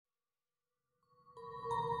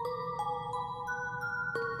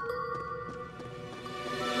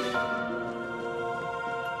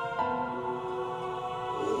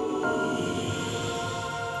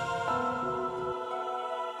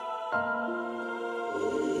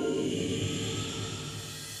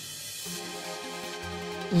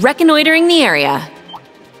reconnoitering the area.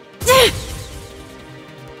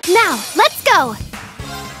 Now, let's go!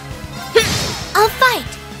 I'll fight!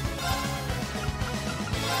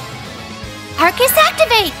 Arcus,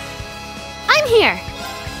 activate! I'm here!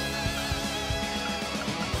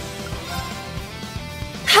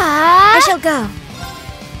 Ha! I shall go.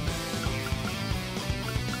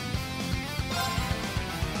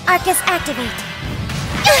 Arcus, activate.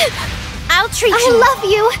 I'll treat you. I love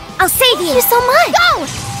you. I'll save you. Thank you so much. Go!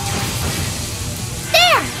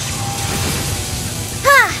 There!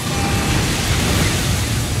 Ha!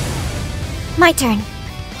 My turn.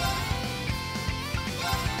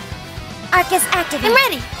 Arcus, activate. I'm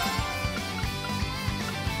ready.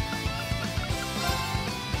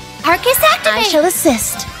 Arcus, activate. I shall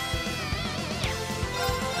assist.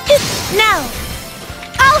 No!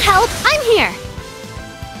 I'll help. I'm here.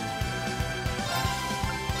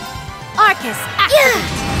 Arcus, activate!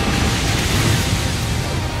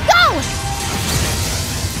 Go!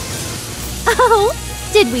 Oh,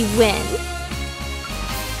 did we win?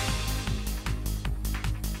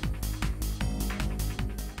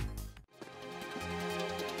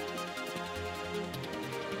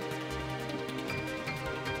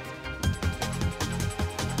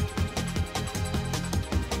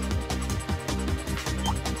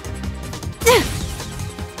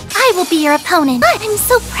 I will be your opponent. But I'm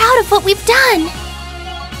so proud of what we've done.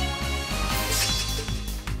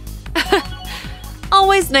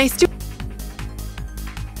 Always nice to...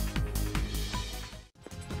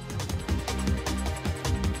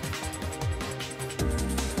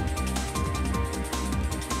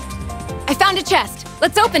 I found a chest.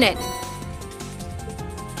 Let's open it.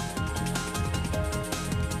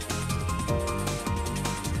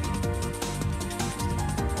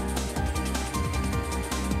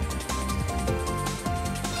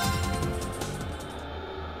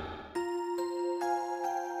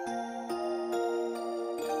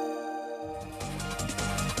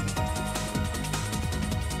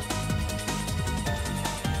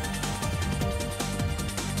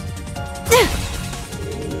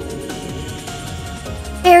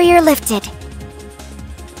 Barrier lifted.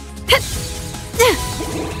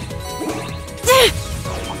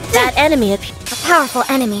 That enemy appears a powerful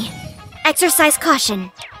enemy. Exercise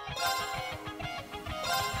caution.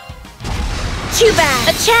 Too bad.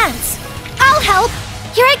 A chance. I'll help.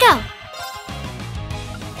 Here I go.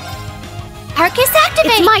 Arcus,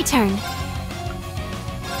 activate. It's my turn.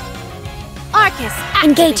 Arcus, activate.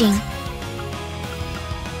 Engaging.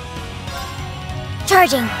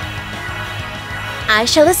 Charging. I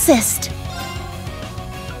shall assist.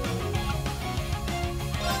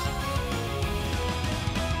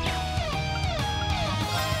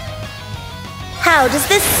 How does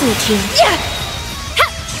this suit you? Yeah! Ha!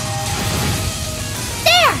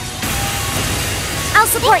 There! I'll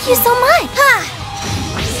support you so much! Ha!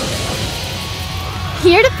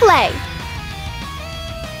 Here to play.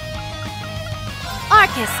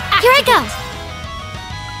 Arcus, activate. Here I go.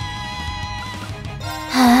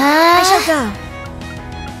 I shall go.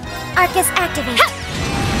 Arcus, activate. Ha!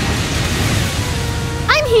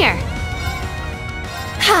 I'm here.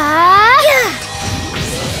 Ha! Yeah.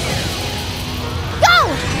 Go!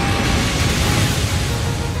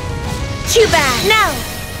 Too bad. No.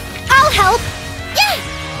 I'll help. Yeah.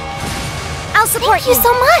 I'll support you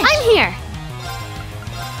so much. I'm here.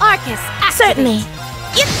 Arcus, activate. Certainly.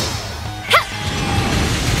 Yep. Ha!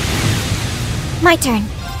 My turn.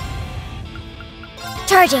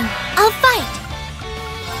 Charging. I'll fight.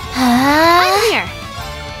 I'm here.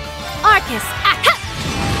 Arcus,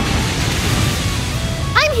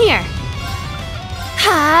 I'm here.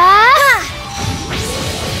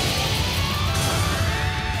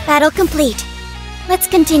 Battle complete. Let's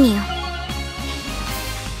continue.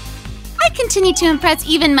 I continue to impress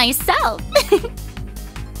even myself.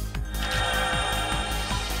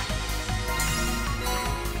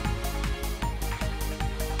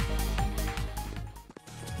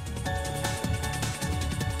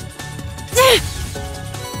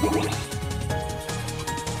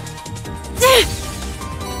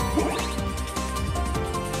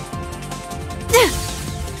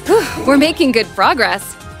 We're making good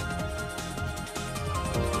progress.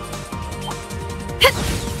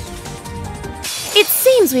 It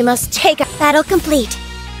seems we must take a battle complete.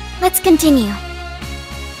 Let's continue.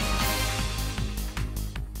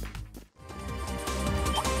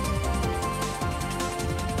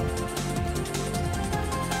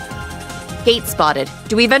 Gate spotted.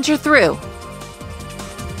 Do we venture through?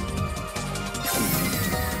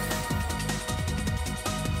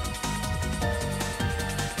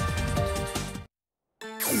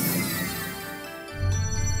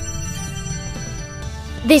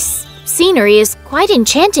 This scenery is quite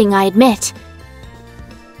enchanting, I admit.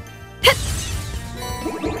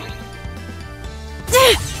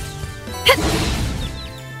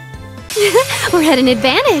 We're at an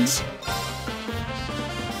advantage.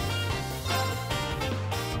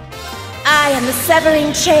 I am the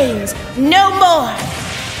severing chains, no more!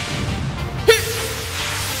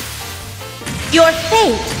 Your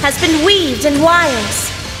fate has been weaved in wires.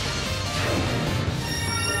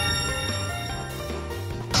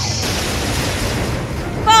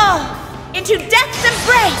 Fall into death's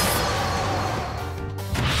embrace!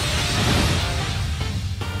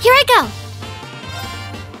 Here I go!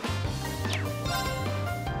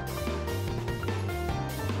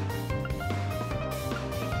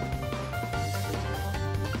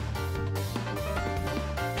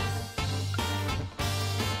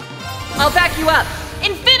 I'll back you up.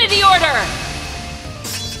 Infinity Order!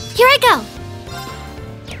 Here I go!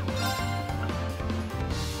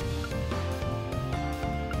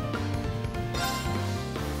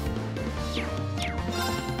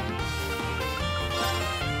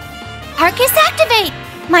 Arcus, activate!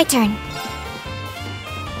 My turn.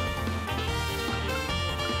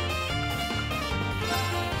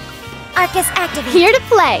 Arcus, activate. Here to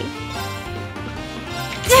play.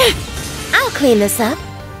 I'll clean this up.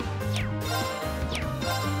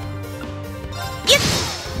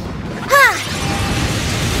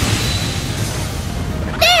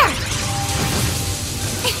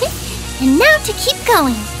 And now to keep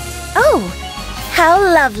going. Oh, how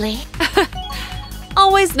lovely.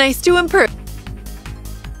 Always nice to improve.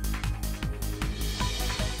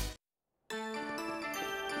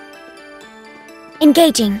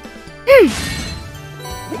 Engaging.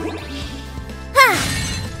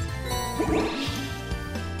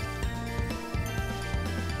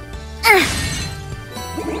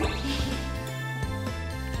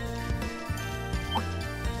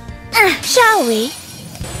 Shall we?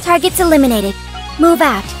 Targets eliminated. Move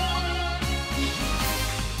out.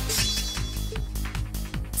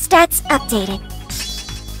 Stats updated.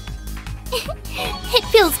 It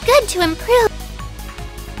feels good to improve.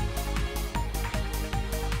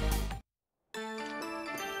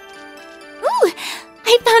 Ooh,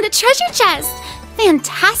 I found a treasure chest.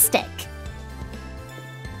 Fantastic.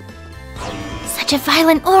 Such a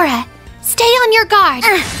violent aura. Stay on your guard.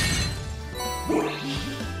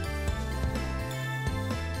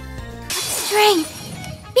 Strength.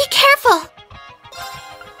 Be careful.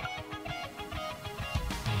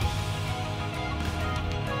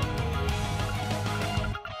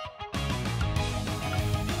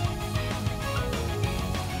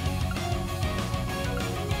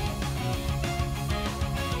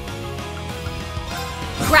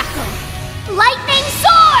 Crackle. Lightning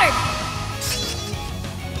sword!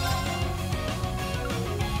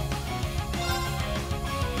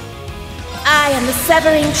 I am the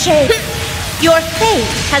severing chain. Your fate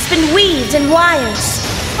has been weaved in wires.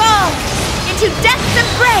 Fall into death's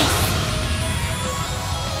embrace!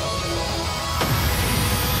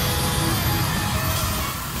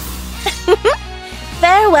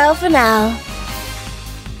 Farewell for now.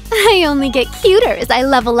 I only get cuter as I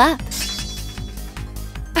level up.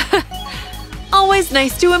 Always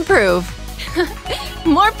nice to improve.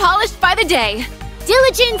 More polished by the day.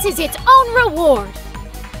 Diligence is its own reward.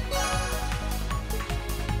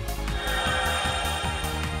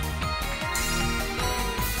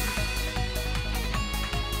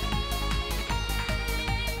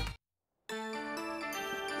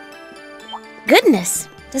 Goodness,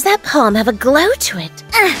 does that palm have a glow to it?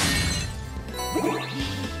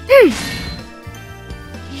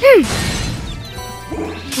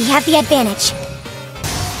 We have the advantage.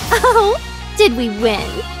 Oh, did we win?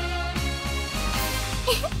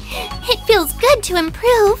 It feels good to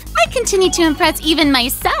improve. I continue to impress even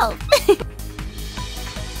myself.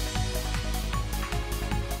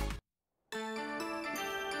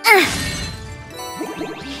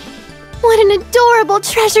 What an adorable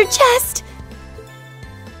treasure chest!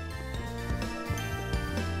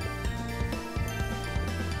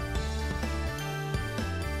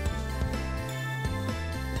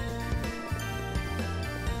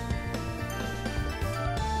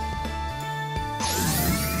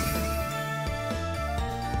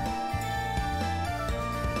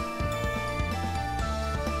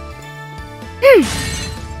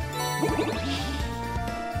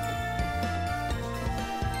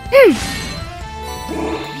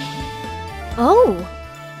 Oh,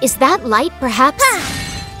 is that light perhaps?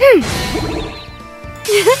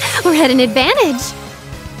 We're at an advantage.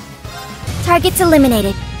 Targets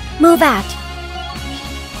eliminated. Move out.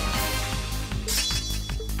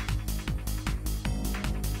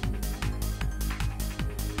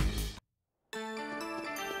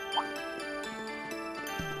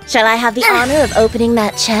 Shall I have the honor of opening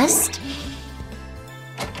that chest?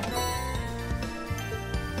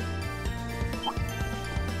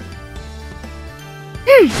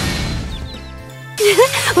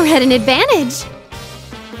 We're at an advantage.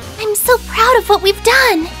 I'm so proud of what we've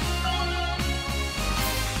done.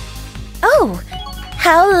 Oh,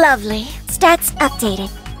 how lovely. Stats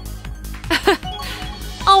updated.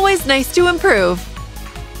 Always nice to improve.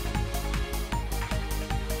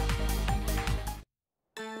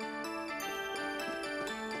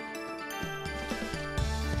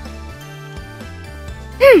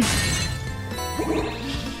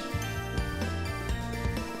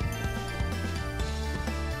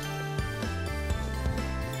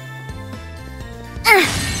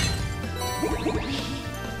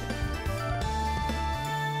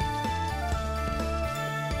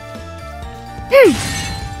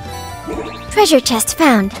 Treasure chest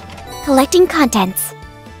found. Collecting contents.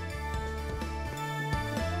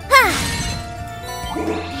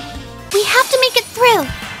 We have to make it through.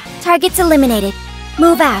 Targets eliminated.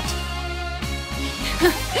 Move out.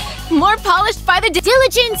 More polished by the day.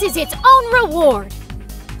 Diligence is its own reward.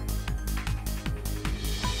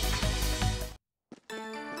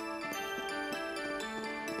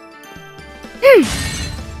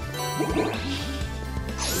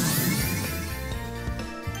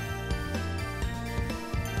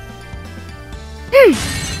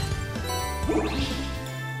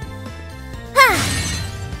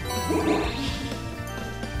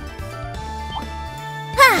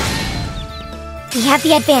 We have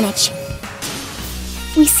the advantage.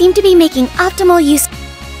 We seem to be making optimal use.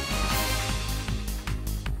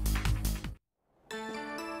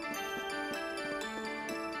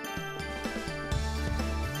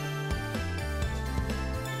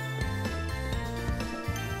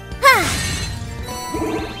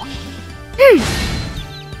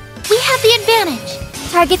 We have the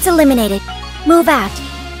advantage. Targets eliminated. Move out.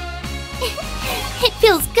 It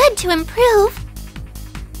feels good to improve.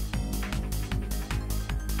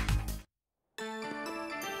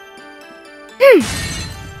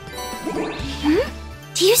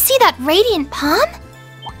 Do you see that radiant palm?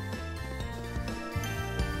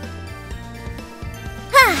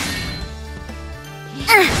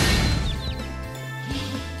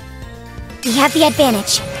 We have the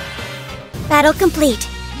advantage. Battle complete.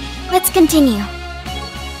 Let's continue.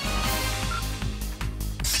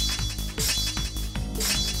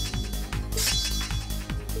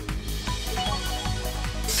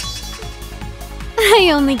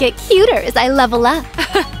 I only get cuter as I level up.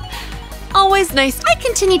 Always nice. I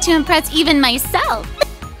continue to impress even myself.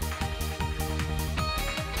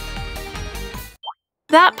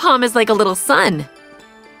 That palm is like a little sun.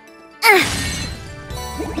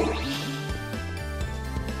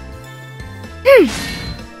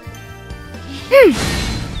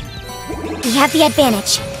 We have the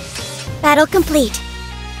advantage. Battle complete.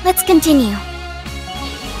 Let's continue.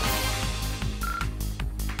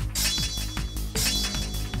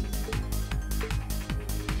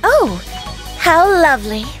 Oh, how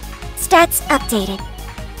lovely. Stats updated.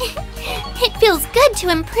 It feels good to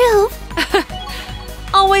improve.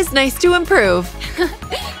 Always nice to improve.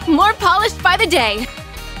 More polished by the day.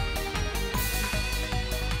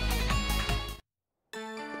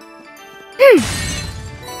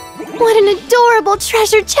 What an adorable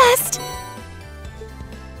treasure chest!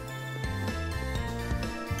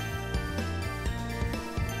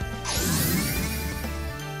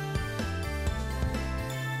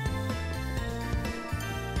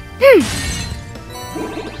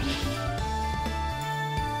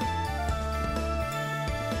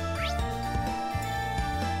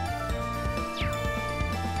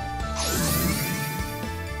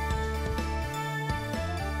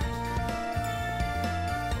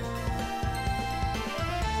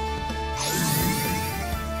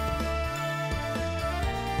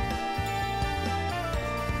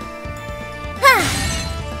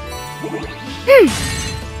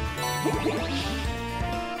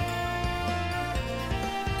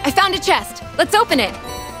 I found a chest. Let's open it.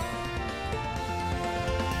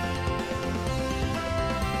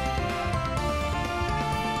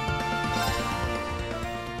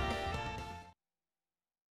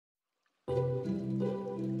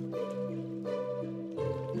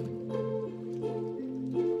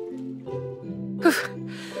 Whew.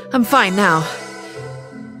 I'm fine now.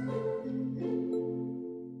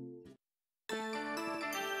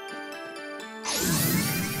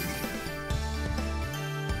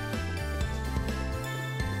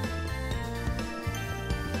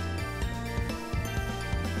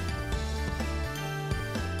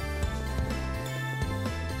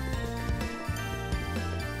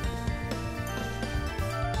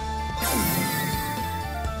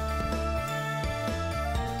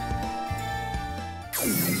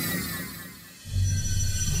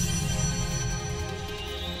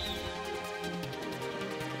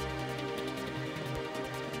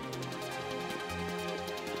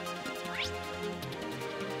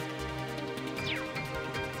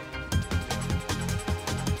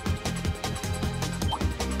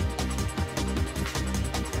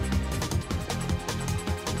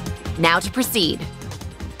 Now to proceed.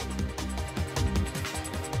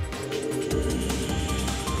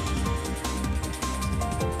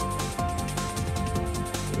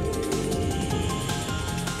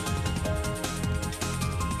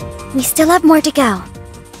 We still have more to go.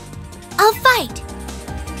 I'll fight!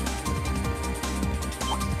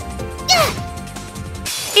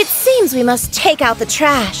 It seems we must take out the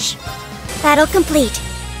trash. Battle complete.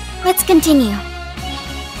 Let's continue.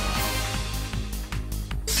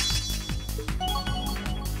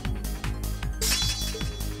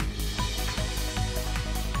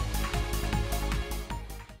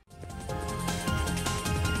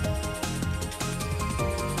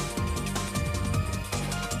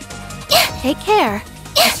 Take care.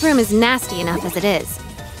 This room is nasty enough as it is.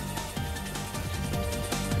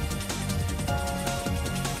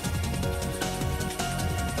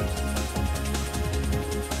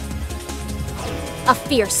 A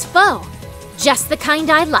fierce foe. Just the kind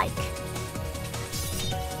I like.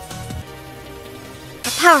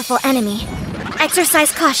 A powerful enemy.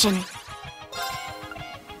 Exercise caution.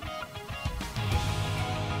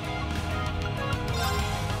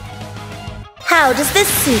 How does this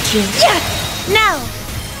suit you? Now!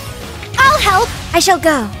 I'll help! I shall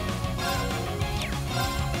go.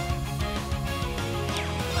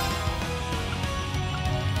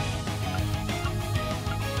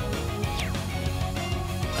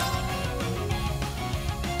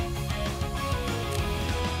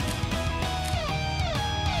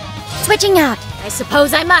 Switching out. I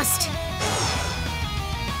suppose I must.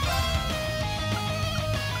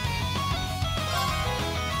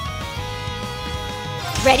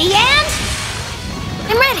 Ready and...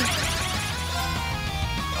 I'm ready.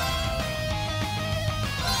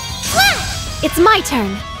 It's my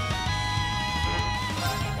turn.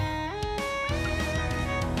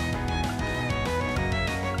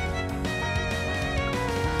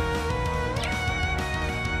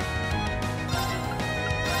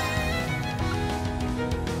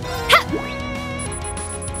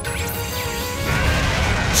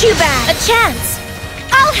 Too bad. A chance.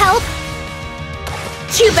 I'll help.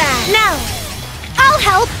 Too bad. Now. I'll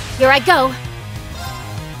help. Here I go.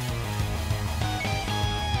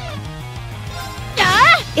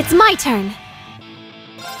 It's my turn.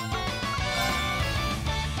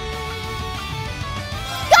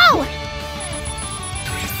 Go!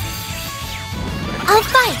 I'll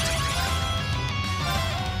fight.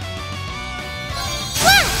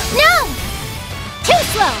 No! Too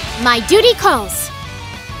slow. My duty calls.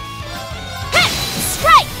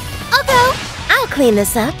 Strike! I'll go. I'll clean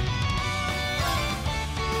this up.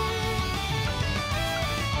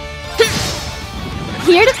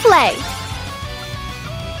 Here to play.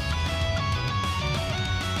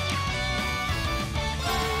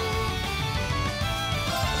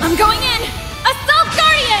 I'm going in! Assault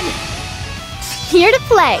Guardian! Here to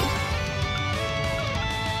play.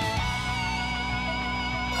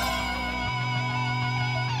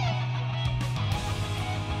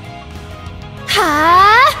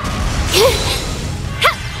 Ha!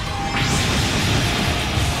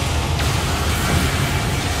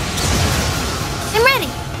 I'm ready.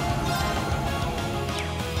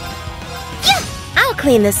 I'll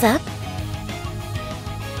clean this up.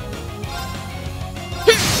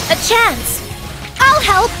 A chance. I'll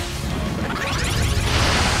help.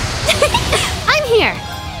 I'm here.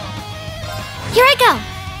 Here I go.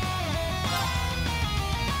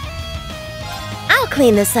 I'll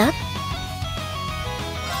clean this up.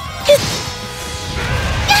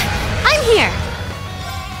 I'm here.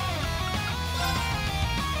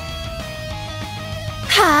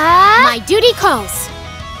 Ha! My duty calls.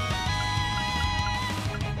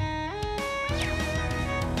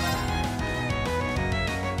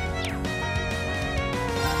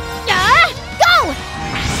 Go!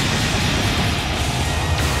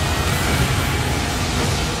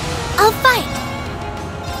 I'll fight.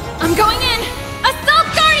 I'm going in! Assault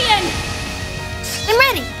Guardian! I'm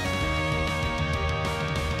ready.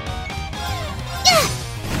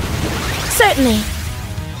 Certainly.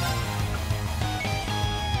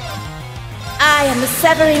 I am the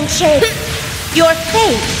severing chain. Your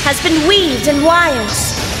fate has been weaved in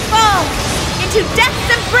wires. Fall into death's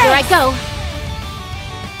embrace. Here I go.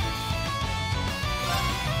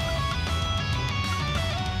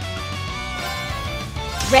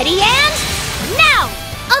 Ready and... now!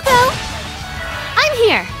 I'll go. I'm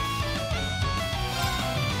here.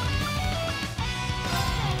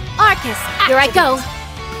 Arcus, here I go.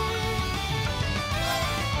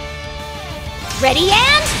 Ready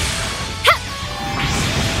and...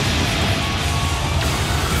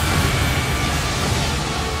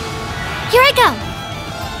 Here I go.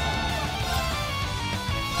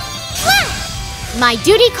 My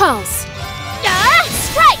duty calls.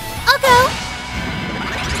 Strike! I'll go.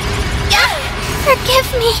 Forgive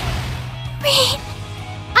me, Reed.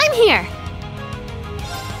 I'm here.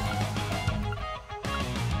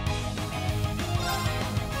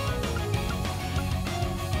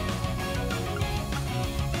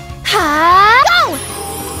 Go!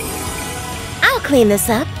 I'll clean this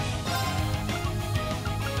up.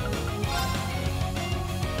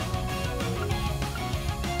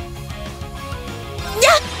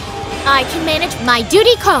 I can manage. My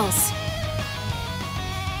duty calls.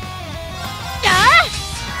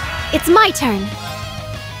 It's my turn.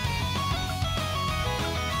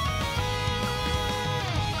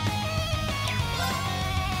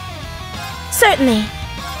 Certainly.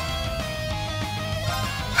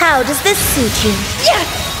 How does this suit you?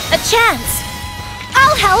 A chance!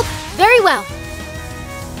 I'll help. Very well.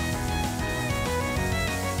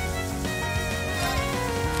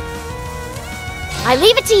 I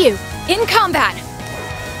leave it to you. In combat!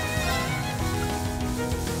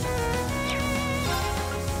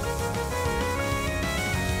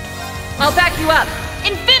 I'll back you up!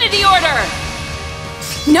 Infinity Order!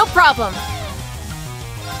 No problem!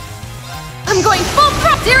 I'm going full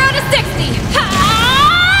prop 0 to 60! Ha!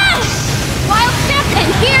 Wild Champ,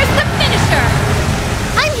 and here's the finisher!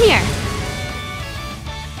 I'm here.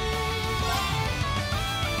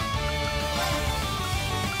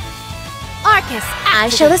 Arcus, I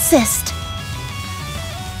shall assist.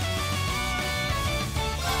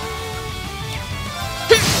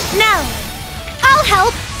 Now, I'll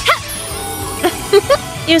help.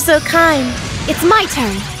 You're so kind. it's my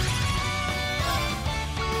turn.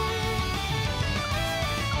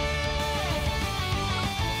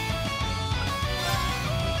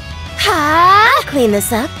 I'll clean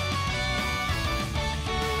this up.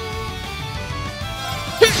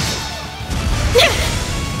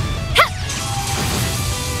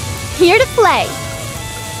 Here to play.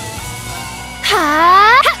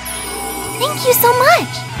 Thank you so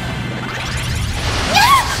much.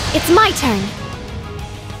 It's my turn.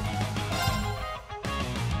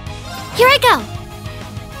 Here I go.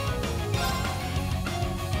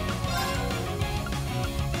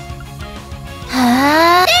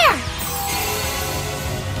 There!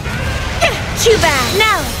 Too bad.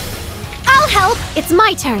 Now, I'll help. It's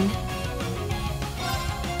my turn.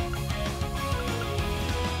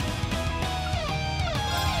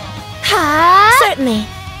 Certainly.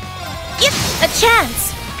 A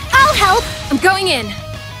chance. I'll help. I'm going in!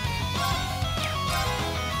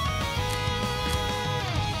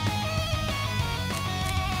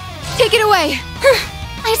 Take it away!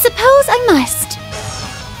 I suppose I must.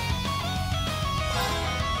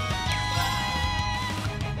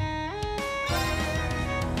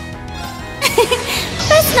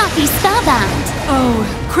 Best not be spellbound.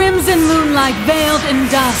 Oh, crimson moonlight veiled in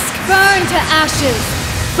dusk, burn to ashes!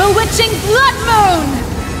 Bewitching blood moon!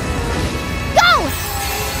 Go!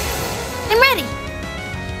 I'm ready.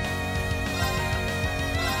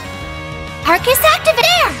 Arcus activate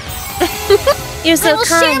air! You're so I will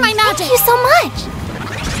kind. share my magic. Thank you so much.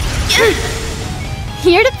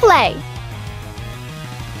 Here to play.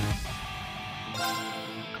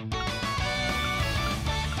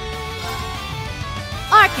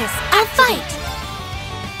 Arcus, I'll fight.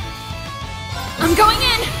 I'm going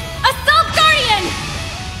in! Assault Guardian!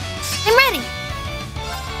 I'm ready.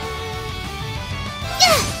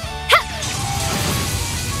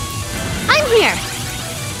 I'm here.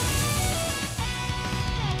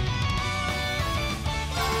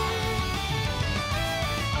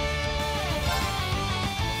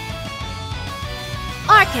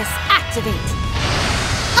 Arcus, activate.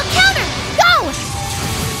 I'll counter. Go!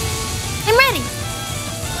 I'm ready.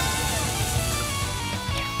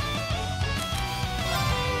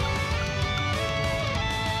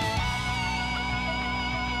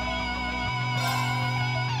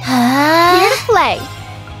 Here to play.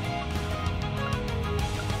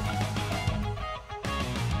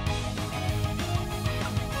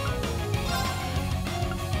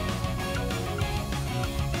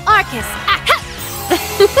 Arcus,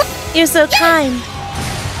 You're so kind.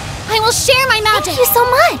 I will share my magic. Thank you so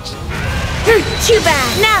much. Too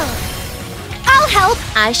bad. Now, I'll help.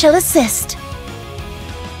 I shall assist.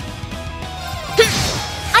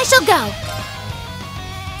 I shall go.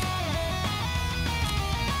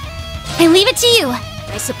 I leave it to you.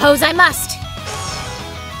 I suppose I must.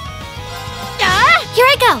 Here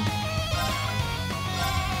I go.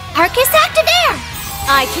 Arcus active air.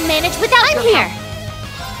 I can manage without I'm your here. help.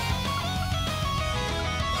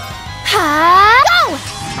 Go!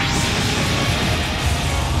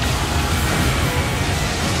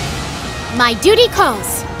 My duty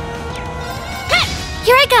calls.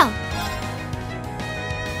 Here I go!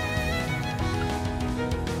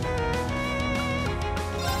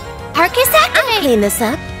 Arcus activate! I'll clean this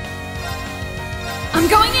up. I'm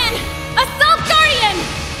going in! Assault Guardian!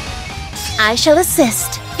 I shall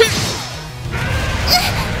assist.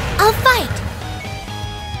 I'll fight!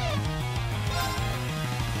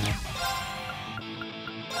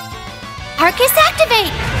 Arcus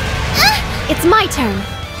activate! It's my turn.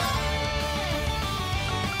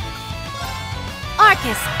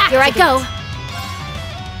 Arcus, activate. Here I go.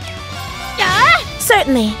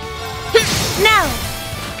 Certainly. Now!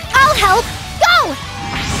 I'll help! Go!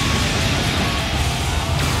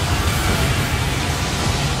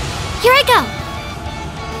 Here I go!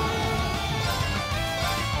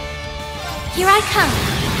 Here I come!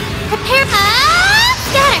 Prepare...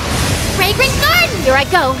 Scatter! Fragrant Garden! Here I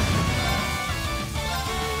go.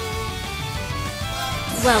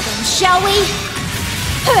 Well then, shall we?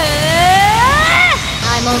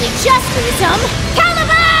 I'm only just for some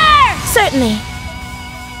caliber! Certainly.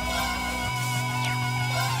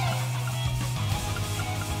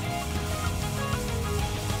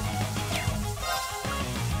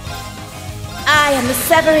 I am the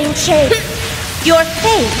severing chain. Your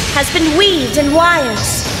fate has been weaved in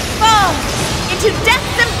wires. Fall into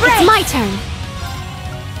death's embrace! It's my turn.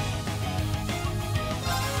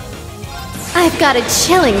 I've got a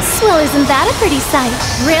chilling swell. Isn't that a pretty sight?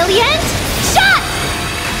 Brilliant shot!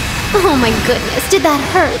 Oh my goodness, did that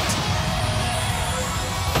hurt?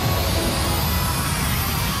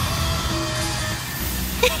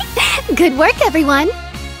 Good work, everyone.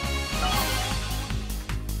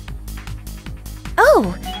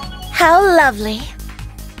 Oh, how lovely.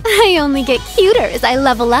 I only get cuter as I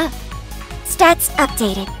level up. Stats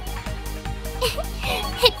updated.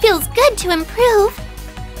 It feels good to improve.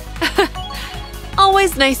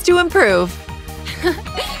 Always nice to improve.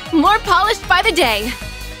 More polished by the day.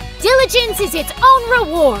 Diligence is its own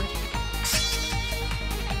reward.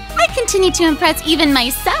 I continue to impress even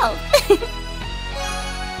myself.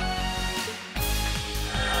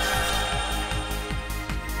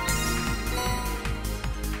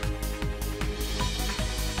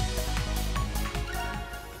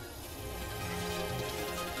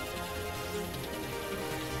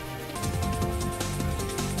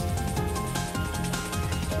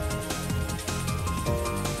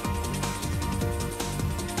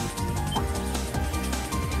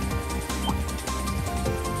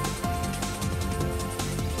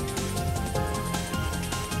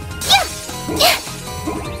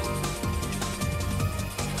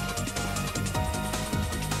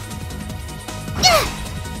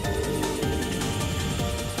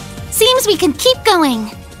 Seems we can keep going.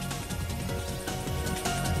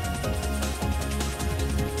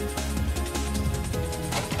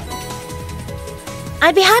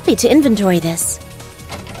 I'd be happy to inventory this.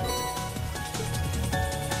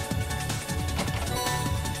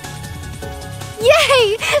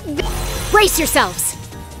 Yay! Brace yourselves.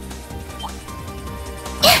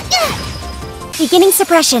 Beginning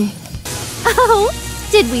suppression. Oh,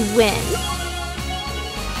 did we win?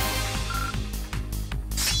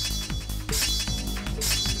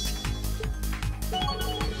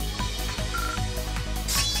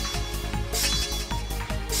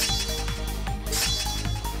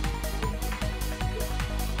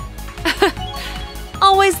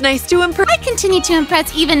 Always nice to improve. I continue to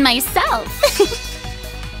impress even myself.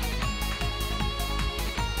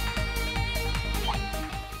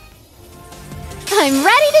 I'm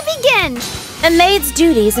ready to begin! A maid's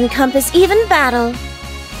duties encompass even battle.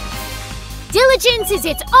 Diligence is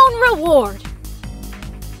its own reward.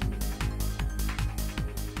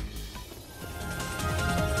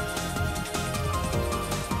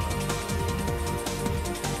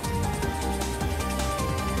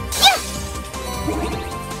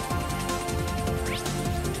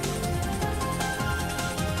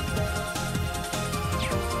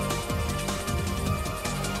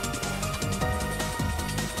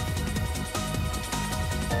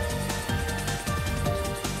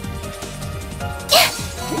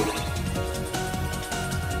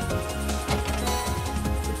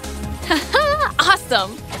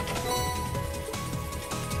 Awesome.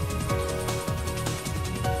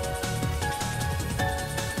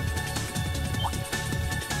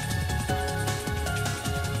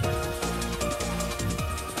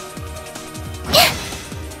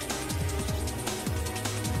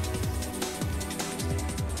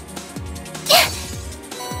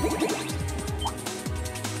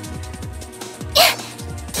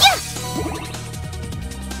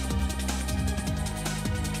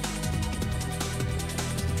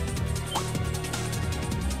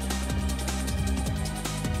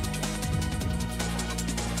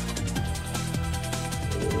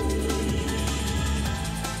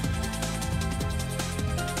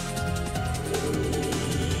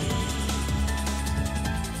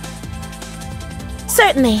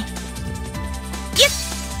 Certainly.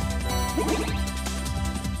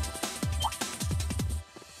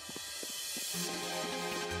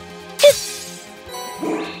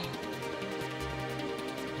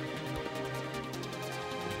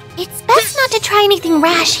 It's best not to try anything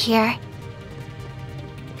rash here.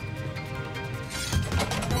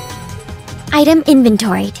 Item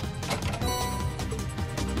inventoried.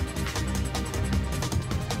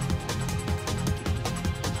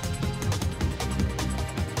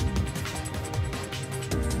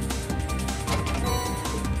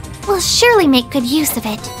 We'll surely make good use of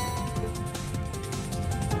it.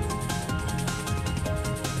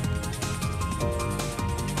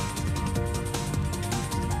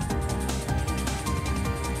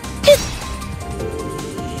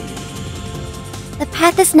 The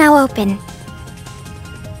path is now open.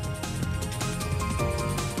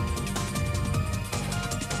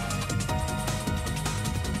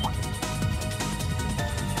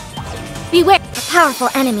 Beware a powerful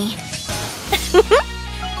enemy.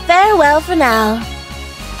 Farewell for now.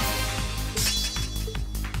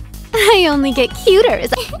 I only get cuter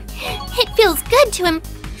as It feels good to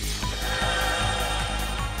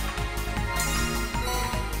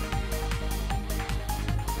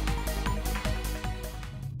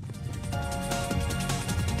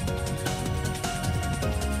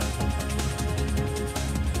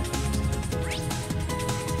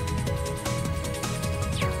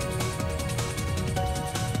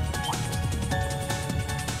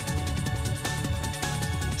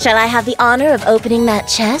Shall I have the honor of opening that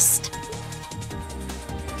chest?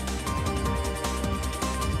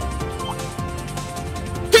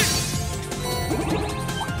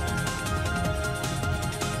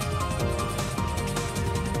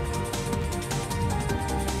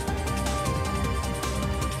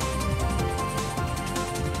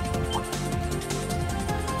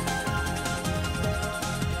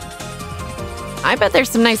 I bet there's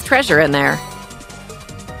some nice treasure in there.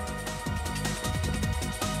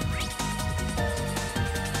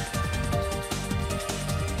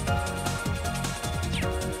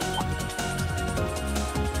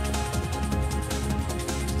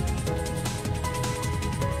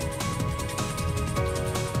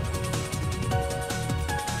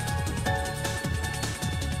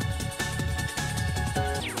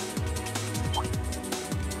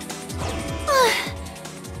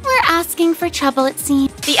 asking for trouble, it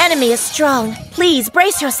seems. The enemy is strong. Please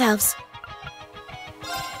brace yourselves.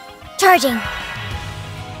 Charging.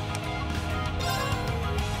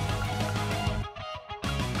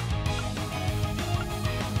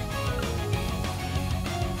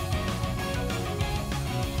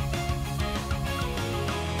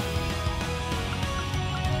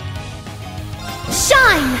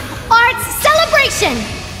 Shine! Arts Celebration!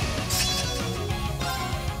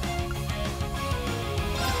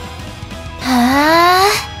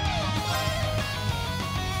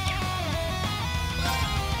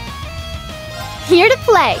 Here to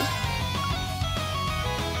play.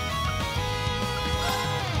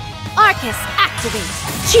 Arcus, activate.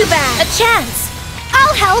 Too bad. A chance.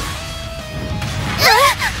 I'll help.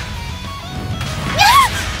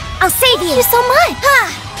 I'll save you so much. There.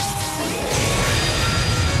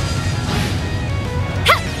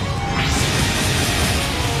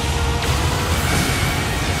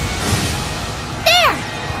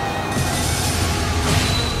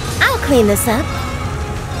 I'll clean this up.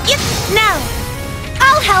 Now.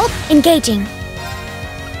 I'll help. Engaging.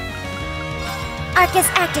 Arcus,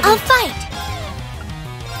 activate. I'll fight.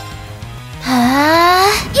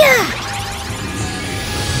 Yeah.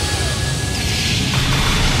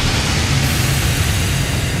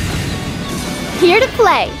 Here to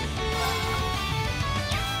play.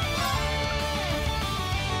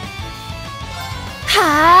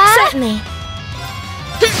 Certainly.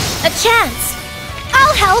 A chance.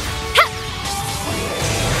 I'll help.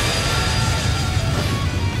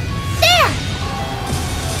 There.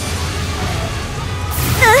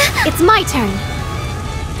 It's my turn.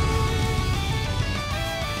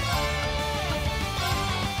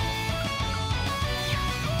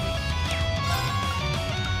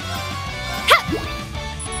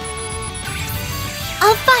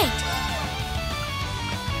 I'll fight.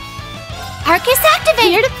 Arcus,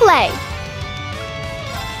 activate. Here to play.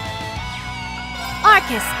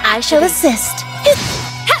 Arcus, I shall assist.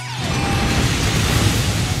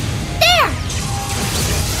 There.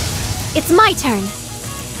 It's my turn.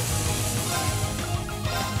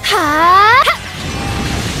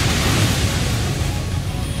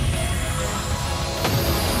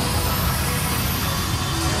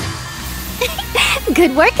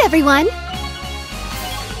 Good work, everyone.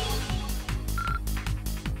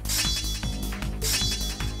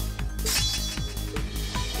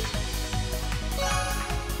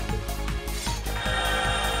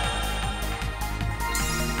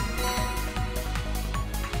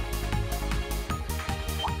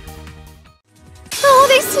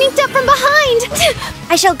 sneaked up from behind!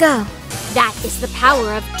 I shall go. That is the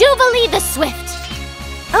power of Jubilee the Swift.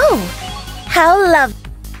 Oh, how lovely.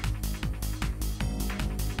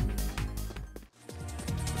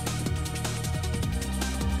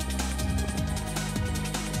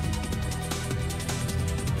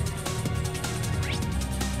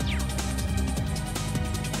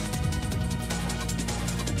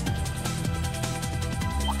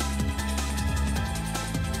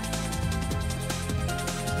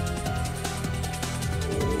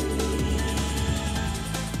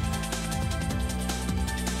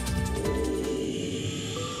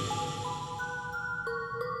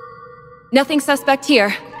 Nothing suspect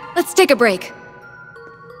here. Let's take a break.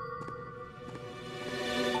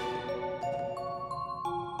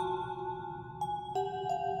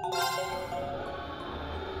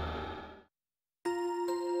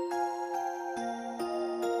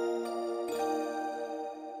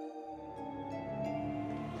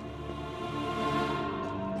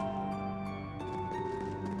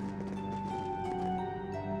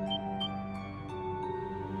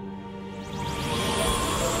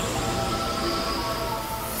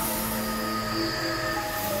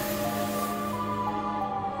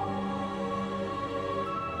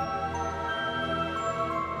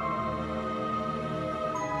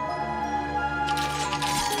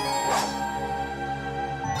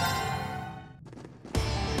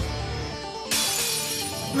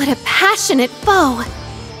 What a passionate foe!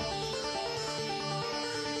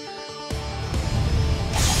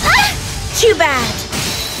 Too bad.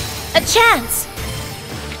 A chance.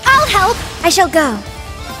 I'll help! I shall go.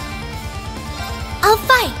 I'll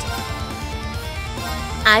fight.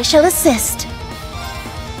 I shall assist.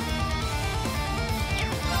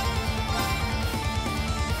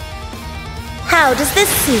 How does this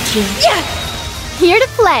suit you? Here to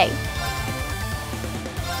play!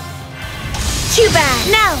 Too bad.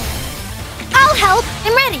 Now! I'll help!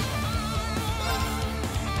 I'm ready!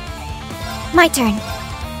 My turn.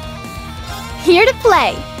 Here to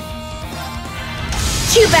play!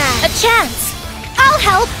 Too bad. A chance. I'll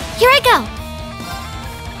help! Here I go!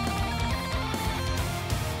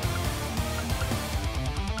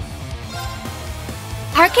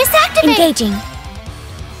 Arcus activate! Engaging.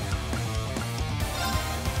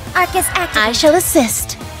 Arcus activate! I shall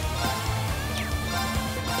assist.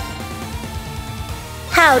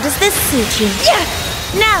 How does this suit you?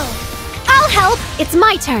 Now! I'll help! It's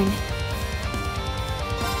my turn!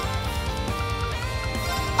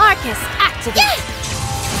 Arcus, activate!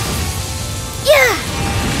 Yeah!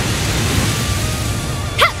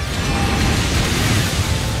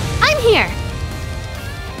 I'm here!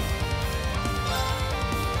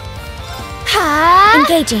 Ha!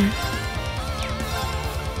 Engaging.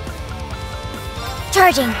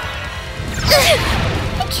 Charging.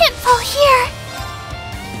 I can't fall here.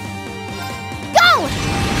 Go!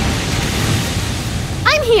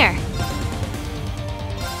 I'm here!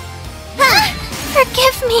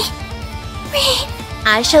 Forgive me. Rain.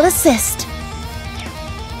 I shall assist.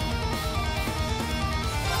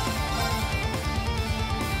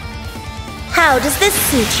 How does this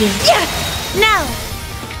suit you? Now!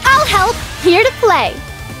 I'll help! Here to play!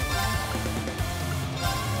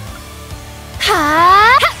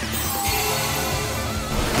 Ha!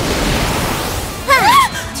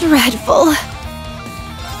 Dreadful.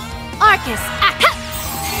 Arcus, act!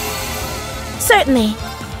 Certainly.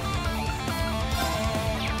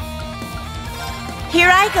 Here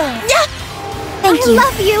I go. Thank you. I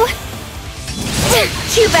love you.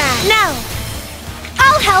 Too bad. Now!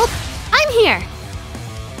 I'll help! I'm here!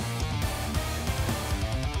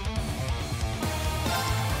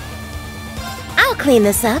 I'll clean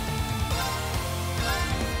this up.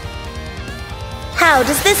 How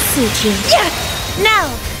does this suit you? Now!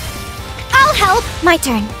 I'll help! My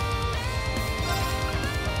turn.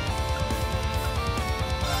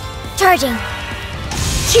 Charging.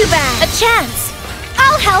 Too bad. A chance.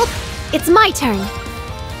 I'll help! It's my turn!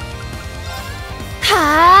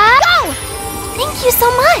 Ha! Go! Thank you so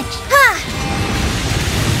much! Ha!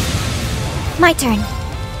 My turn.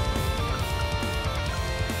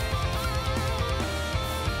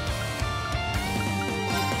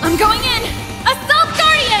 I'm going in! Assault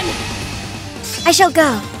Guardian! I shall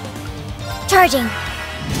go. Charging.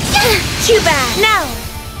 Too bad. Now!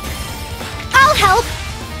 I'll help!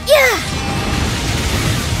 Yeah!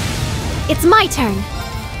 It's my turn!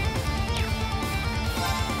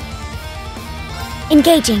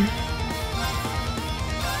 Engaging.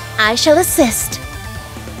 I shall assist.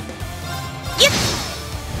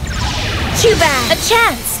 Too bad. A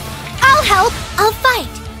chance. I'll help! I'll fight!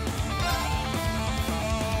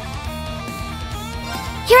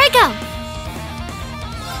 Here I go!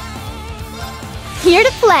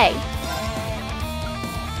 play.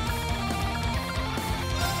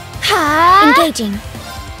 Engaging.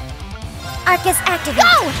 Arcus activate.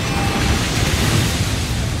 Go!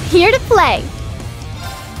 Here to play.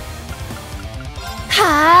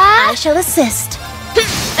 I shall assist.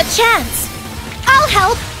 A chance. I'll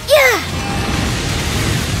help. Yeah.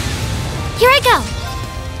 Here I go.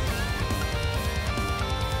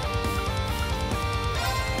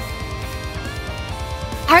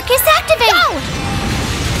 Arcus activate. Go!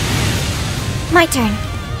 My turn.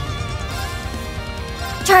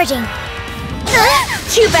 Charging.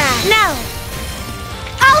 Too bad. No.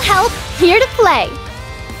 I'll help. Here to play.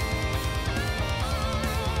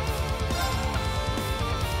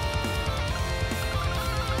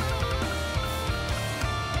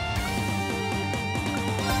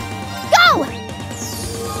 Go!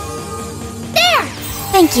 There!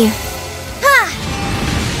 Thank you. Ha!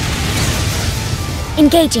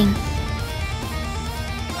 Engaging.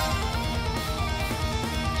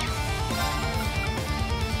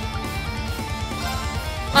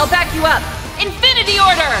 I'll back you up. Infinity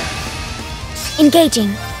Order!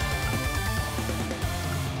 Engaging.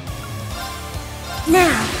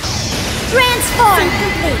 Now, transform!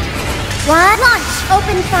 Complete. One. Launch!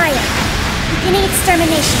 Open fire. Beginning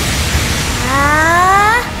extermination.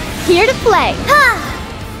 Here to play.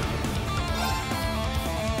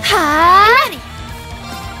 Ready.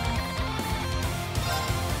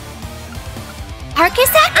 Arcus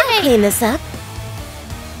activate. I'll clean this up.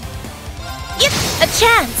 Yep, a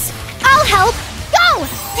chance. I'll help. Go!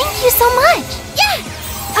 Thank you so much. Yeah!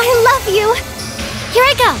 I love you. Here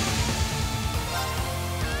I go.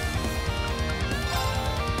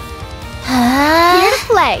 Here to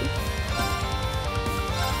play.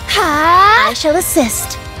 I shall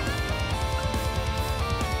assist.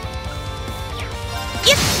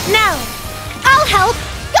 Yep, now. I'll help.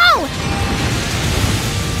 Go!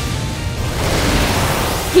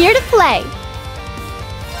 Here to play.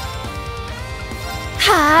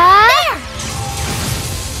 There!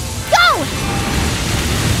 Go!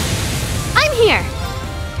 I'm here.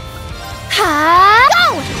 Go!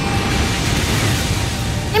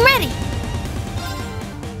 I'm ready.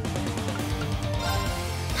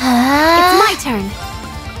 It's my turn.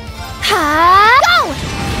 Go!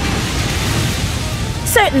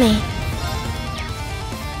 Certainly.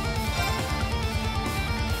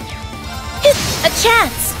 A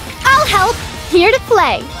chance. I'll help. Here to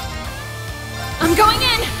play. I'm going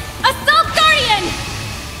in! Assault Guardian!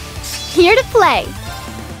 Here to play.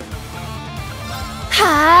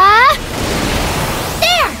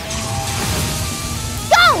 There!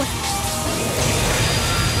 Go!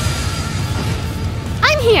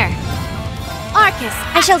 I'm here. Arcus,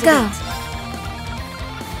 I shall go.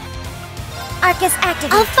 Arcus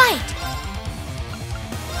activate. I'll fight.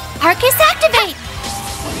 Arcus activate.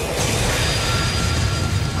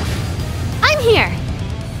 I'm here.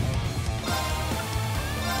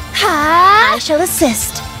 I shall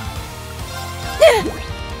assist. Go!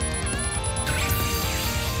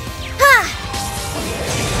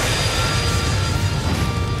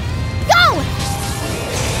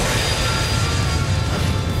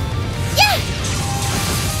 Yeah!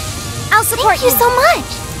 I'll support you so much.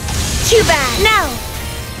 Too bad. No.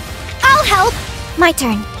 I'll help. My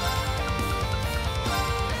turn.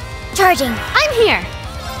 Charging. I'm here.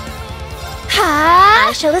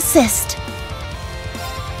 I shall assist.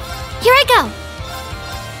 Here I go.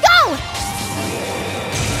 Go!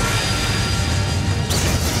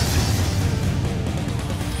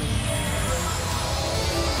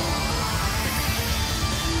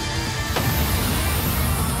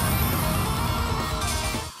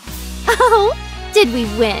 Oh, did we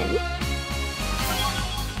win?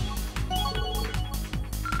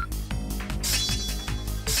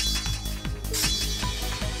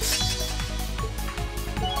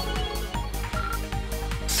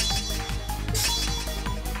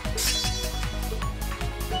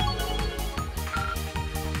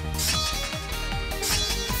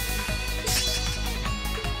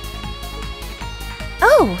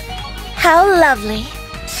 Oh, how lovely.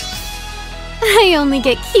 I only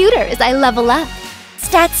get cuter as I level up.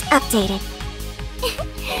 Stats updated.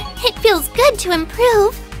 It feels good to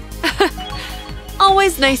improve.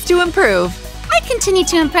 Always nice to improve. I continue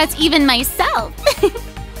to impress even myself.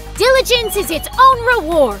 Diligence is its own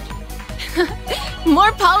reward.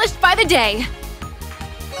 More polished by the day.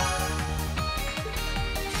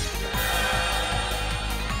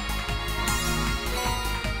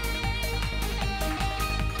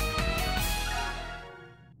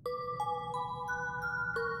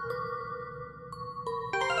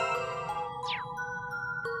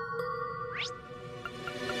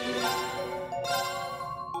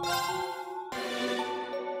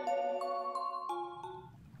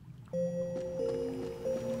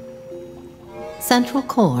 Central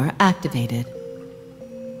core activated.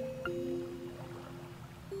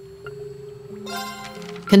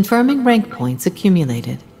 Confirming rank points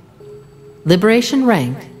accumulated. Liberation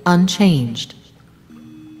rank unchanged.